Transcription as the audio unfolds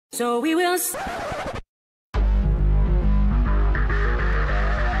So we will.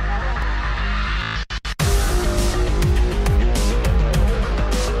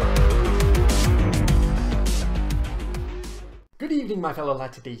 Good evening, my fellow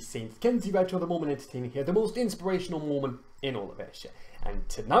Latter-day Saints. Kenzie Retro, the Moment Entertainer here, the most inspirational moment in all of Ayrshire. And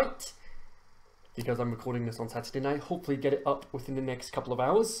tonight, because I'm recording this on Saturday night, hopefully get it up within the next couple of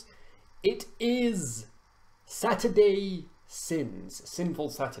hours, it is Saturday Sins, Sinful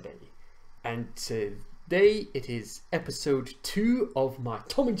Saturday. And today it is episode 2 of my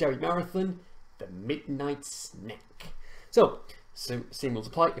Tom and Jerry marathon, The Midnight Snack. So, same rules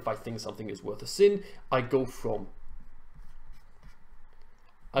apply. If I think something is worth a sin, I go from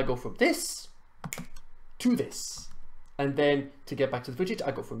this to this. And then to get back to the fidget,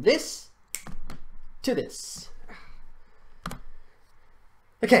 I go from this to this.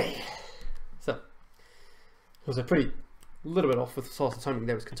 Okay. So, it was a pretty little bit off with the sort of timing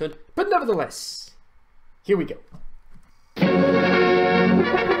there was concerned. But nevertheless, here we go. There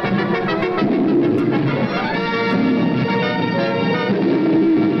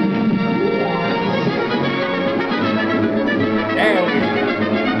we go.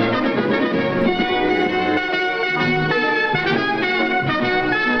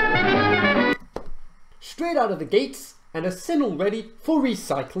 Straight out of the gates, and a sin already for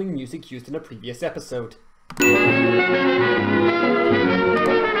recycling music used in a previous episode.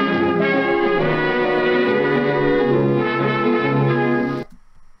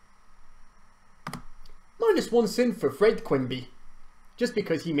 -1 sin for Fred Quimby, just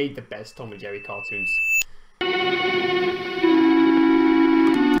because he made the best Tom and Jerry cartoons.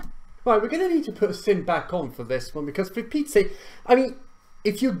 Right, we're going to need to put a sin back on for this one, because for Pete's sake, I mean,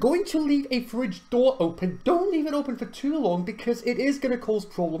 if you're going to leave a fridge door open, don't leave it open for too long, because it is going to cause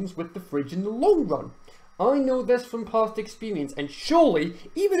problems with the fridge in the long run. I know this from past experience, and surely,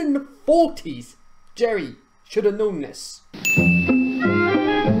 even in the 40s, Jerry should have known this.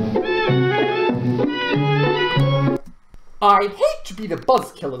 I hate to be the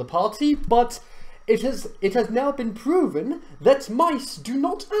buzzkill of the party, but it has now been proven that mice do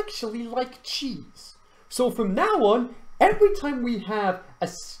not actually like cheese. So from now on, every time we have a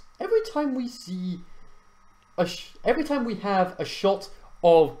shot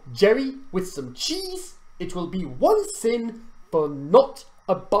of Jerry with some cheese, it will be 1 sin for not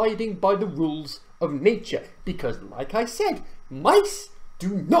abiding by the rules of nature. Because, like I said, mice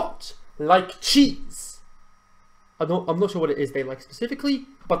do not like cheese. I'm not sure what it is they like specifically,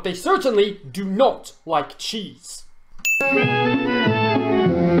 but they certainly do not like cheese.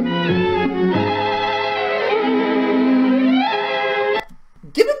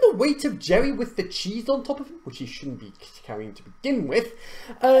 Given the weight of Jerry with the cheese on top of him, which he shouldn't be carrying to begin with,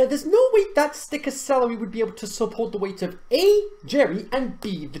 there's no way that stick of celery would be able to support the weight of A, Jerry, and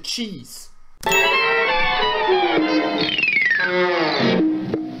B, the cheese.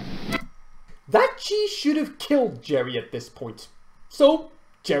 That cheese should have killed Jerry at this point. So,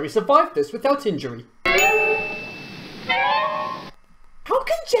 Jerry survived this without injury. How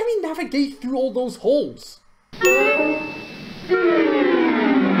can Jerry navigate through all those holes?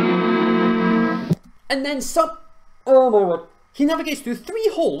 And then oh my word. He navigates through 3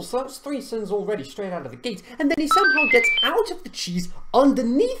 holes, so that's 3 sins already straight out of the gate, and then he somehow gets out of the cheese,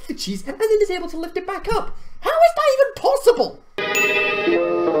 underneath the cheese, and then is able to lift it back up. How is that even possible?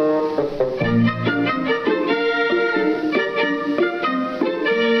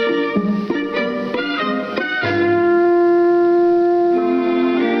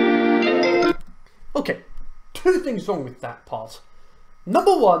 Okay, 2 things wrong with that part.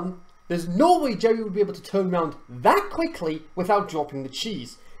 Number 1, there's no way Jerry would be able to turn around that quickly without dropping the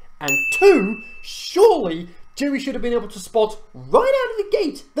cheese. And 2, surely Jerry should have been able to spot right out of the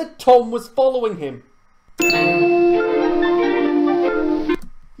gate that Tom was following him.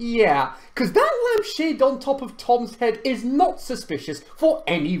 Yeah, because that lampshade on top of Tom's head is not suspicious for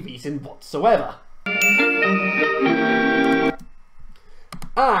any reason whatsoever.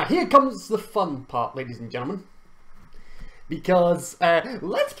 Ah, here comes the fun part, ladies and gentlemen. Because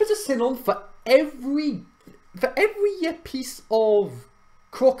let's put a sin on for every piece of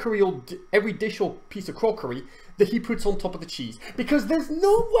crockery, or every dish or piece of crockery that he puts on top of the cheese. Because there's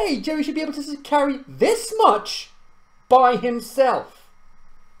no way Jerry should be able to carry this much by himself.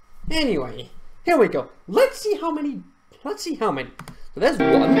 Anyway, here we go. Let's see how many. So there's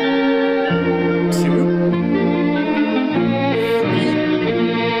 1, 2.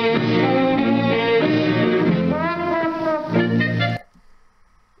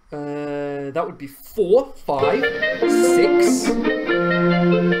 That would be 4, 5, 6.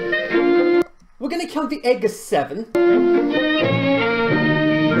 We're going to count the egg as 7.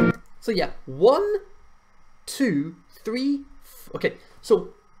 So yeah, 1, 2, 3, okay,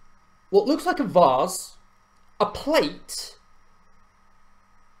 so what looks like a vase, a plate,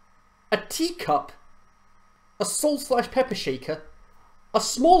 a teacup, a salt/pepper shaker, a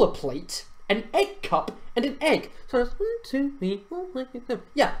smaller plate, an egg cup, and an egg. So that's 1, 2, 3, 4, 5, 6, 7.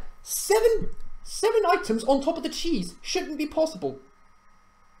 Yeah, seven items on top of the cheese. Shouldn't be possible.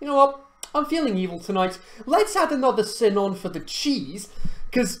 You know what? I'm feeling evil tonight. Let's add another sin on for the cheese,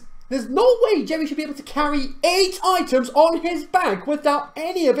 because there's no way Jerry should be able to carry 8 items on his back without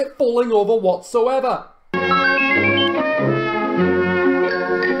any of it falling over whatsoever.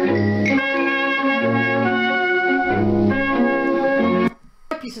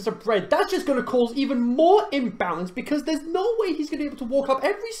 Pieces of bread, that's just going to cause even more imbalance, because there's no way he's going to be able to walk up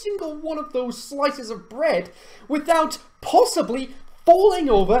every single one of those slices of bread without possibly falling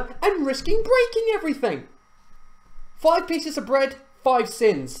over and risking breaking everything. 5 pieces of bread, 5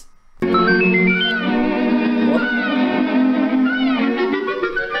 sins.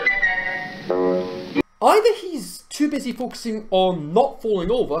 Either he's too busy focusing on not falling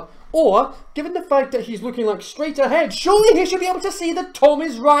over, or, given the fact that he's looking like straight ahead, surely he should be able to see that Tom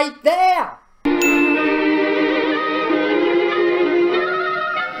is right there!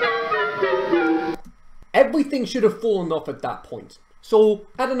 Everything should have fallen off at that point. So,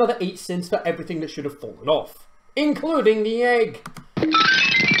 add another 8 sins for everything that should have fallen off, including the egg.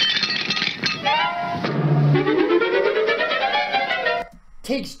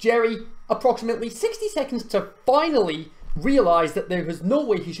 Takes Jerry approximately 60 seconds to finally realise that there was no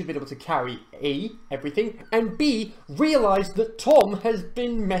way he should be able to carry A, everything, and B, realise that Tom has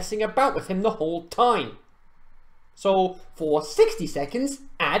been messing about with him the whole time. So, for 60 seconds,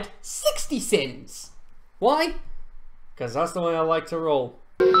 add 60 sins. Why? Because that's the way I like to roll.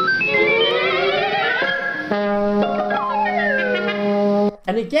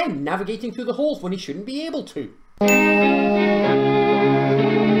 And again, navigating through the holes when he shouldn't be able to.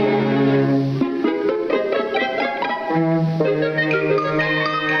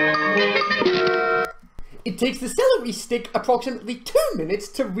 It takes the celery stick approximately 2 minutes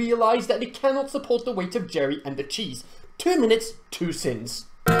to realise that it cannot support the weight of Jerry and the cheese. 2 minutes, 2 sins.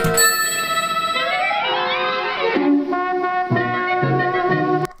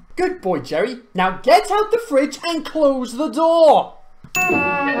 Good boy, Jerry. Now get out the fridge and close the door.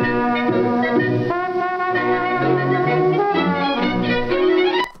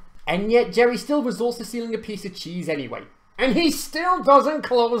 And yet Jerry still resorts to stealing a piece of cheese anyway. And he still doesn't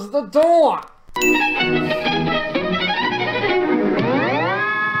close the door.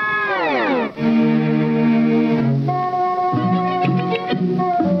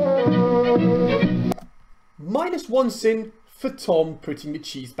 -1 sin for Tom putting the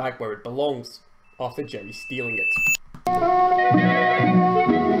cheese back where it belongs after Jerry stealing it.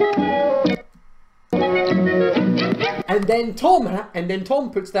 And then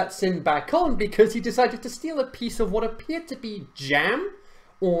Tom puts that sin back on because he decided to steal a piece of what appeared to be jam,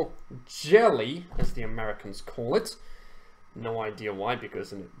 or jelly, as the Americans call it. No idea why,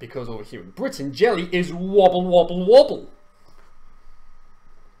 because over here in Britain, jelly is wobble wobble wobble.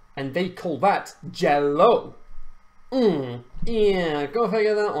 And they call that Jello. Yeah, go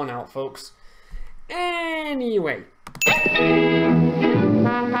figure that one out, folks. Anyway.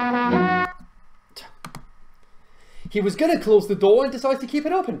 He was gonna close the door and decides to keep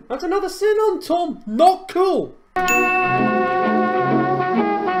it open. That's another sin on Tom. Not cool. Time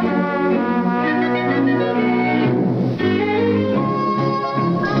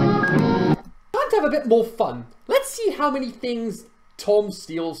to have a bit more fun. Let's see how many things Tom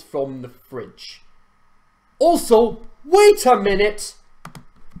steals from the fridge. Also, wait a minute.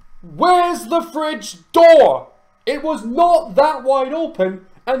 Where's the fridge door? It was not that wide open,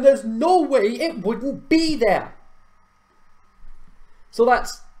 and there's no way it wouldn't be there. So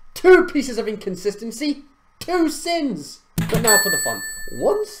that's 2 pieces of inconsistency, 2 sins. But now for the fun.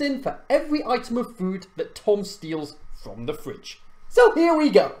 1 sin for every item of food that Tom steals from the fridge. So here we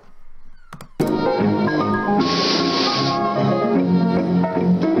go.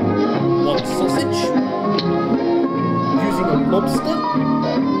 One sausage. Using a lobster.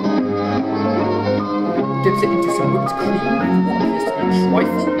 Dips it into some whipped cream with what appears to be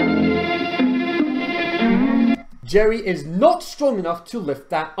trifle. Jerry is not strong enough to lift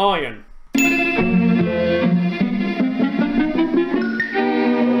that iron.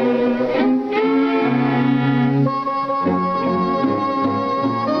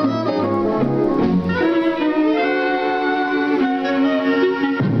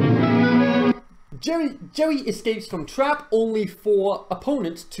 Jerry escapes from trap only for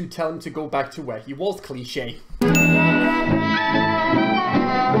opponent to tell him to go back to where he was, cliché.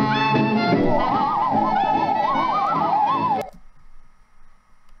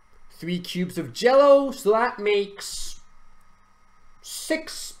 3 cubes of Jello, so that makes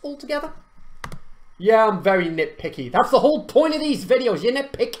 6 altogether. Yeah, I'm very nitpicky. That's the whole point of these videos. You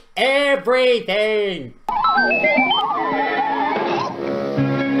nitpick everything.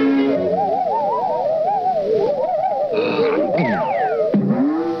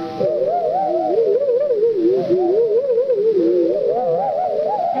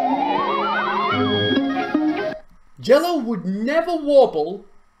 Jello would never wobble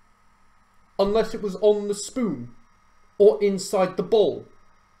unless it was on the spoon or inside the bowl.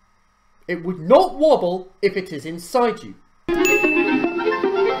 It would not wobble if it is inside you.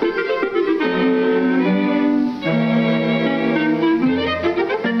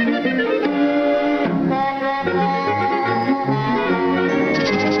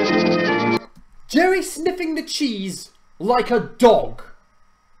 Jerry sniffing the cheese like a dog.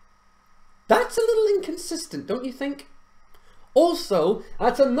 That's a little inconsistent, don't you think? Also,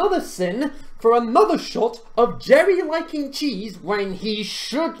 that's another sin for another shot of Jerry liking cheese when he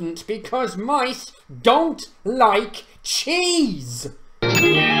shouldn't, because mice don't like cheese.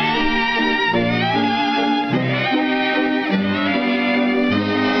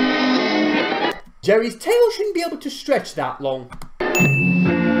 Jerry's tail shouldn't be able to stretch that long.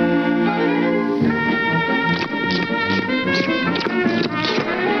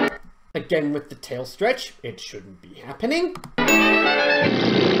 Again with the tail stretch, it shouldn't be happening.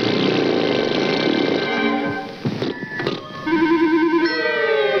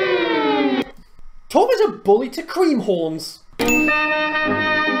 Tom is a bully to cream horns. I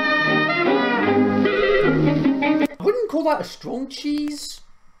wouldn't call that a strong cheese.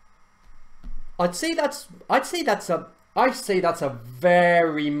 I'd say that's a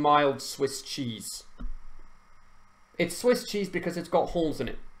very mild Swiss cheese. It's Swiss cheese because it's got holes in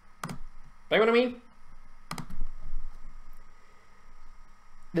it. You know what I mean?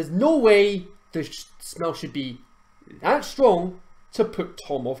 There's no way the smell should be that strong to put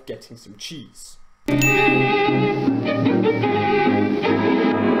Tom off getting some cheese.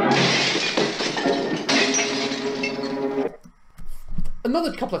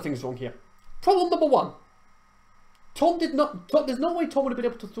 Another couple of things wrong here. Problem number 1. There's no way Tom would have been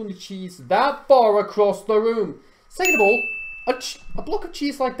able to throw the cheese that far across the room. Second of all, a block of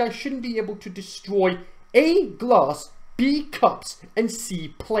cheese like that shouldn't be able to destroy A, glass, B, cups, and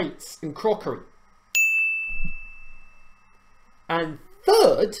C, plates and crockery. And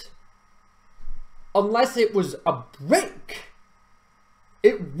third, unless it was a brick,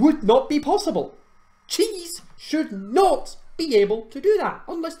 it would not be possible. Cheese should not be able to do that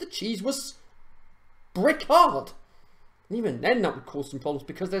unless the cheese was brick hard. And even then that would cause some problems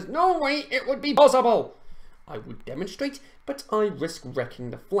because there's no way it would be possible. I would demonstrate, but I risk wrecking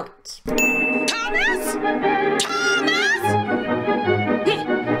the flat. Thomas! Thomas!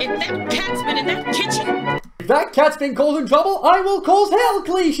 If that cat's been in that kitchen... If that cat's been causing trouble, I will cause hell,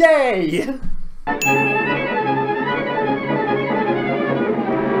 cliche!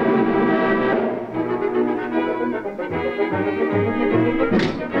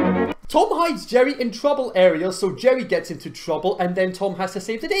 Tom hides Jerry in trouble areas so Jerry gets into trouble and then Tom has to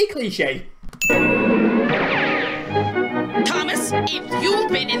save the day, cliche. Thomas, if you've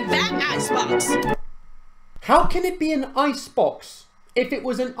been in that icebox. How can it be an icebox? If it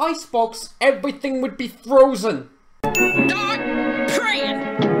was an icebox, everything would be frozen. Start praying.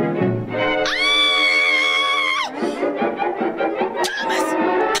 Ah!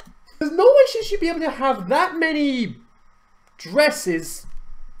 Thomas! There's no way she should be able to have that many dresses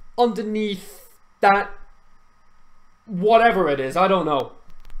underneath that whatever it is. I don't know.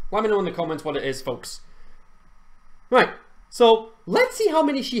 Let me know in the comments what it is, folks. Right, so let's see how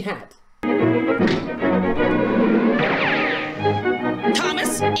many she had.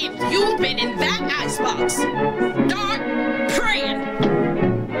 Thomas, if you've been in that icebox, start praying.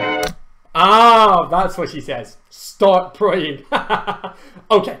 Ah, that's what she says. Start praying.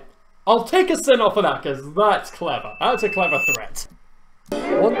 Okay, I'll take a sin off of that because that's clever. That's a clever threat.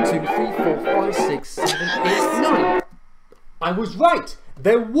 1, 2, 3, 4, 5, 6, 7, 8, 9. I was right.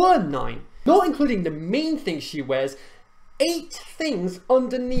 There were 9. Not including the main thing she wears. 8 things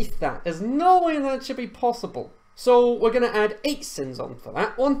underneath that. There's no way that should be possible. So we're going to add 8 sins on for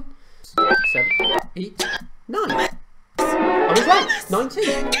that one. 7, 8, 9. I was right. 19.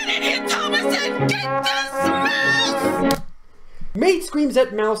 Get in here, Thomas, and get this mouse! Maid screams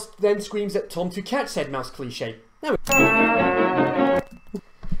at Mouse, then screams at Tom to catch said mouse, cliche. There we go.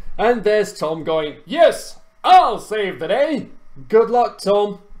 And there's Tom going, yes, I'll save the day. Good luck,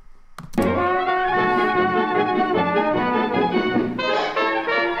 Tom.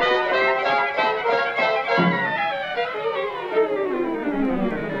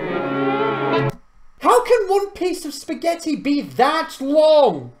 piece of spaghetti be that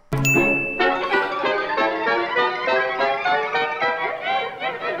long?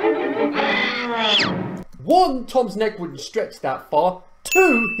 One, Tom's neck wouldn't stretch that far.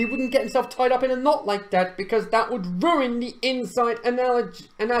 Two, he wouldn't get himself tied up in a knot like that because that would ruin the inside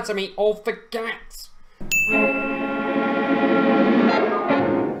anatomy of the cat.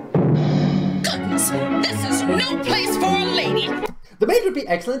 Goodness, this is no place for a lady. The maid would be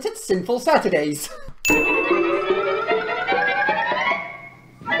excellent at Sinful Saturdays.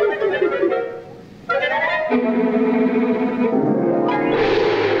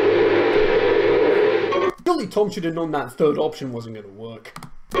 Surely Tom should have known that third option wasn't going to work.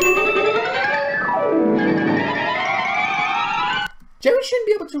 Jerry shouldn't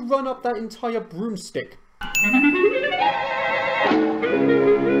be able to run up that entire broomstick.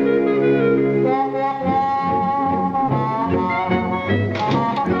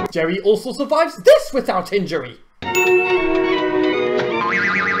 Jerry also survives this without injury.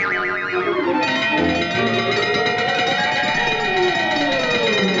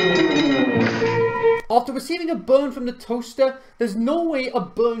 After receiving a burn from the toaster, there's no way a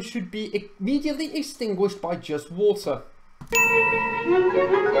burn should be immediately extinguished by just water.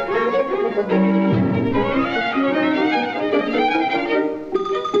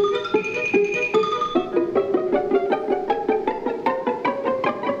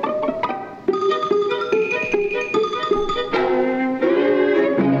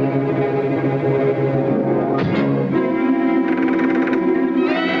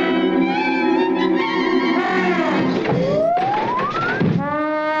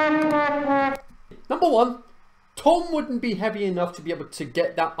 Number one, Tom wouldn't be heavy enough to be able to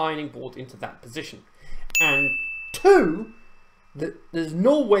get that ironing board into that position. And two, there's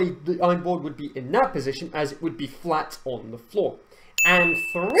no way the iron board would be in that position as it would be flat on the floor. And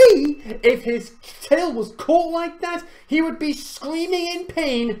three, if his tail was caught like that, he would be screaming in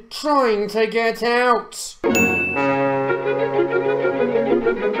pain trying to get out.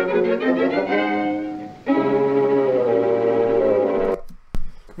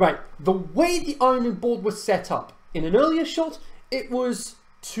 Right, the way the ironing board was set up, in an earlier shot, it was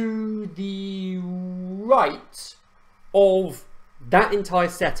to the right of that entire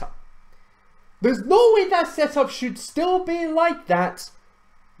setup. There's no way that setup should still be like that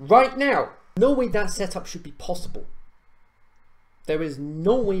right now. No way that setup should be possible. There is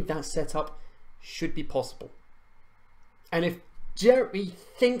no way that setup should be possible. And if Jerry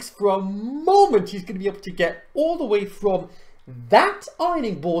thinks for a moment he's going to be able to get all the way from that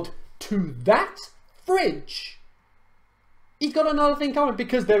ironing board to that fridge, he's got another thing coming,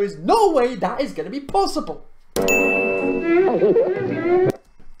 because there is no way that is going to be possible.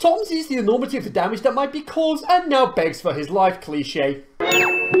 Tom sees the enormity of the damage that might be caused and now begs for his life cliche.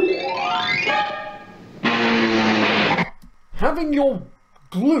 Having your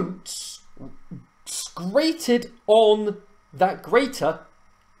glutes grated on that grater,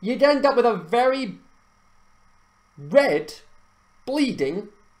 you'd end up with a very red, bleeding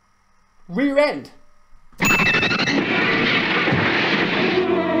rear end.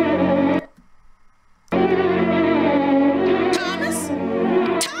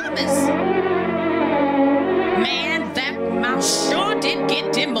 Man, that mouse sure did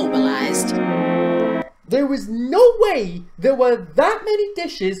get demobilized. There was no way there were that many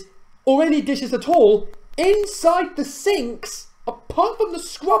dishes, or any dishes at all, inside the sinks, apart from the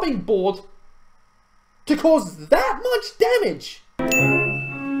scrubbing board, to cause that much damage.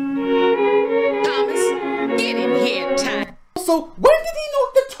 Thomas, get in here, time. Also, when did he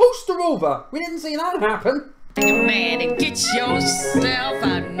knock the toaster over? We didn't see that happen. Take a man and get yourself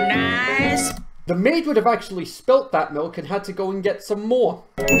a nice The maid would have actually spilt that milk and had to go and get some more.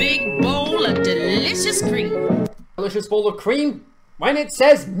 big bowl of delicious cream. Delicious bowl of cream when it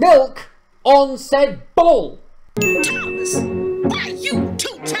says milk on said bowl. Thomas, why you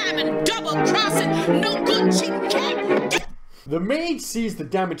two-timing, double-crossing, no good cheap cat? The maid sees the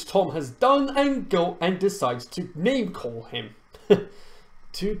damage Tom has done and decides to name call him.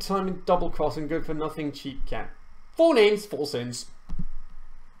 Two-timing, double-crossing, good for nothing cheap cat. 4 names, 4 sins.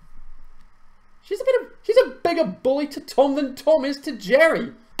 She's a bigger bully to Tom than Tom is to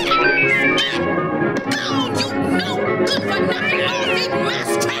Jerry. Oh, you no good for nothing, low-feet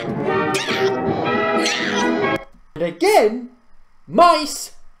mousetrap! Get out! Now! And again,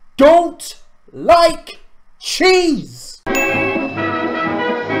 mice don't like cheese.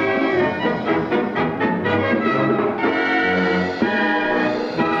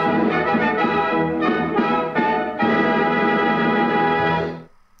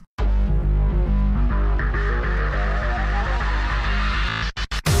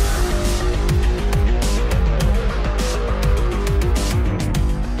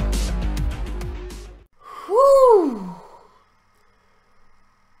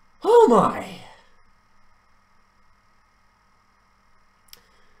 my.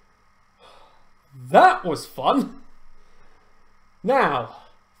 That was fun. Now,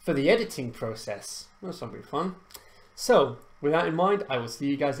 for the editing process. That's going to be fun. So, with that in mind, I will see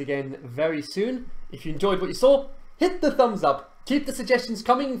you guys again very soon. If you enjoyed what you saw, hit the thumbs up. Keep the suggestions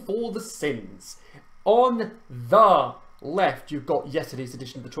coming for the sins. On the left, you've got yesterday's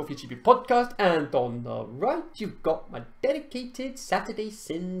edition of the Trophy Chibi podcast, and on the right, you've got my dedicated Saturday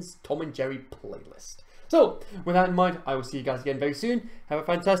Sins Tom and Jerry playlist. So, with that in mind, I will see you guys again very soon. Have a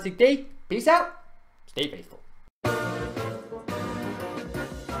fantastic day. Peace out. Stay faithful.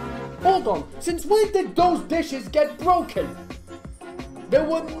 Hold on, since when did those dishes get broken? There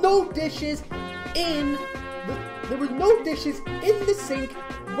were no dishes in the sink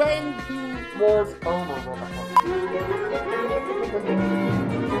when he was. Oh my god.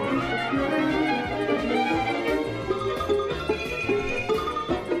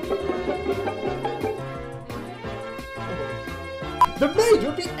 The maid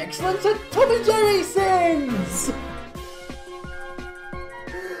would be excellent at Tom and Jerry Sins!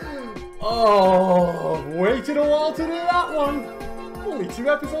 Oh, waited a while to do that one. Only 2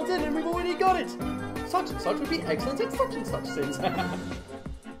 episodes in and we've already got it. Such and such would be excellent at such and such sins.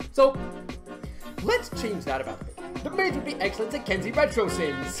 So, let's change that about a bit. The maid would be excellent at Kenzie Retro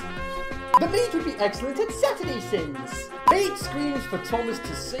Sins. The maid would be excellent at Saturday Sins. Maid screams for Thomas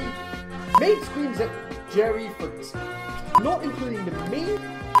to see. Maid screams at Jerry for... not including the maid.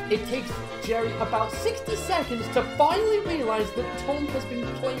 It takes Jerry about 60 seconds to finally realise that Tom has been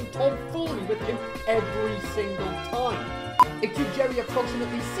playing tomfoolery with him every single time. It took Jerry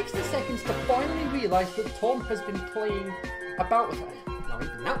approximately 60 seconds to finally realise that Tom has been playing about with her. No,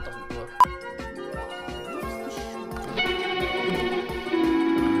 even that doesn't work.